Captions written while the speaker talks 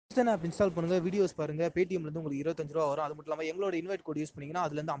App install பண்ணுங்க, videos பாருங்க. பேடிஎம்ல இருந்து உங்களுக்கு 25 ரூபா வரும். அது மட்டும் இல்லாம எங்களோட இன்வைட் கோட் யூஸ் பண்ணீங்கன்னா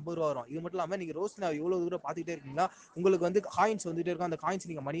அதுல இருந்து 50 ரூபா வரும். இது மட்டும் இல்லாம நீங்க ரோஸ்ட் நான் எவ்வளவு தூரம் பாத்துட்டே இருக்கீங்களா உங்களுக்கு வந்து காயின்ஸ் வந்துட்டே இருக்கும். அந்த காயின்ஸ்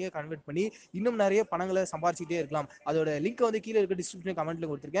நீங்க மணியை கன்வெர்ட் பண்ணி இன்னும் நிறைய பணங்களை சம்பாதிச்சிட்டே இருக்கலாம். அதோட லிங்க் வந்து கீழே இருக்க டிஸ்கிரிப்ஷன் கமெண்ட்ல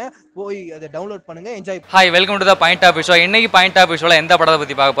கொடுத்துருக்கேன். போய் அதை டவுன்லோட் பண்ணுங்க, enjoy. Hi, welcome to the point of show. இன்னைக்கு பாயிண்ட் ஆஃப் ஷோல எந்த படத்தை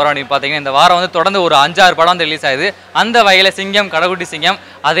பத்தி பார்க்க போறோம் அப்படின்னு பாத்தீங்கன்னா, இந்த வாரம் வந்து தொடர்ந்து ஒரு 5-6 படம் வந்து ரிலீஸ் ஆகுது. அந்த வகையில சிங்கம், கடகுட்டி சிங்கம்,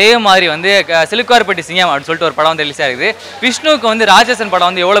 அதே மாதிரி வந்து சிலுக்குவார்பட்டி சிங்கம் அப்படின்னு சொல்லிட்டு ஒரு படம் வந்து ரிலீஸ் ஆகுது. விஷ்ணுவுக்கு வந்து ராட்சசன் படம்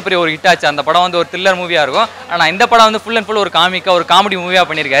வந்து எவ்வளவு பெரிய ஒரு ஹிட் ஆச்சு. அந்த படம் வந்து ஒரு த்ரில்லர் மூவியா இருக்கும். ஆனா இந்த படம் வந்து ஃபுல் அண்ட் ஃபுல் ஒரு காமிக்கா, ஒரு காமெடி மூவியா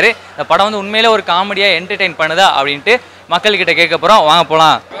பண்ணியிருக்காரு. இந்த படம் வந்து உண்மையிலே ஒரு காமெடியா என்டர்டெயின் பண்ணுதா அப்படின்ட்டு மக்கள் கிட்ட கேட்க போறோம். வாங்க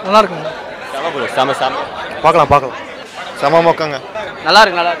போலாம். நல்லா இருக்குங்க. பார்க்கலாம். செம மொக்கங்க. நல்லா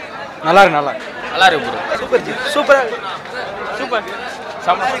இருக்கு. நல்லா இருக்கு ப்ரோ. Super G. சூப்பர்.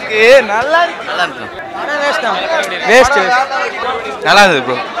 செம இருக்கு. நல்லா இருக்கு. ஆனா வேஸ்ட். நல்லா இருக்கு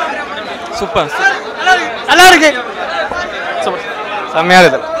ப்ரோ. சூப்பர். நல்லா இருக்கு. சூப்பர். செமையா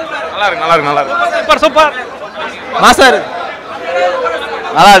இருக்கு. நல்லா இருக்கு. சூப்பர். மாஸ்டர்.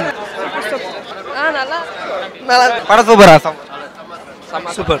 நல்லா இருக்கு. நல்லா இருக்கு. படம் சூப்பரா.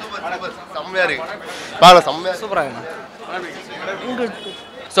 சூப்பர். செமையா இருக்கு. பாருங்க, செமையா சூப்பரா இருக்கு.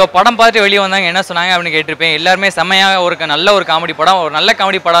 ஸோ படம் பார்த்துட்டு வெளியே வந்தாங்க, என்ன சொன்னாங்க அப்படின்னு கேட்டிருப்பேன். எல்லாருமே செம்மையாக ஒரு நல்ல ஒரு காமெடி படம், ஒரு நல்ல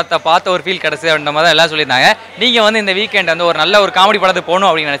காமெடி படத்தை பார்த்த ஒரு ஃபீல் கிடச்சி அப்படின்ற மாதிரி தான் எல்லாம் சொல்லியிருந்தாங்க. நீங்கள் வந்து இந்த வீக்கெண்ட் வந்து ஒரு நல்ல ஒரு காமெடி படத்தை போகணும்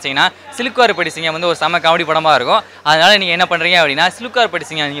அப்படின்னு நினச்சிங்கன்னா, சிலுக்குவார்பட்டி சிங்கம் வந்து ஒரு செம்ம காமெடி படமாக இருக்கும். அதனால் நீங்கள் என்ன பண்ணுறீங்க அப்படின்னா, சிலுக்குவார்பட்டி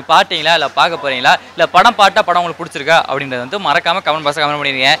சிங்கம் நீங்கள் பார்த்தீங்களா, இல்லை பார்க்க போகிறீங்களா, இல்லை படம் பார்த்தா படம் உங்களுக்கு பிடிச்சிருக்கா அப்படின்றது வந்து மறக்காமல் கமெண்ட் பாக்ஸில் கமெண்ட்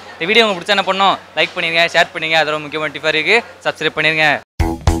பண்ணிடுங்க. இந்த வீடியோ உங்களுக்கு பிடிச்சா என்ன பண்ணணும், லைக் பண்ணிடுங்க, ஷேர் பண்ணிடுங்க. அதோட முக்கியமான டிஃபருக்கு சப்ஸ்கிரைப் பண்ணிடுங்க.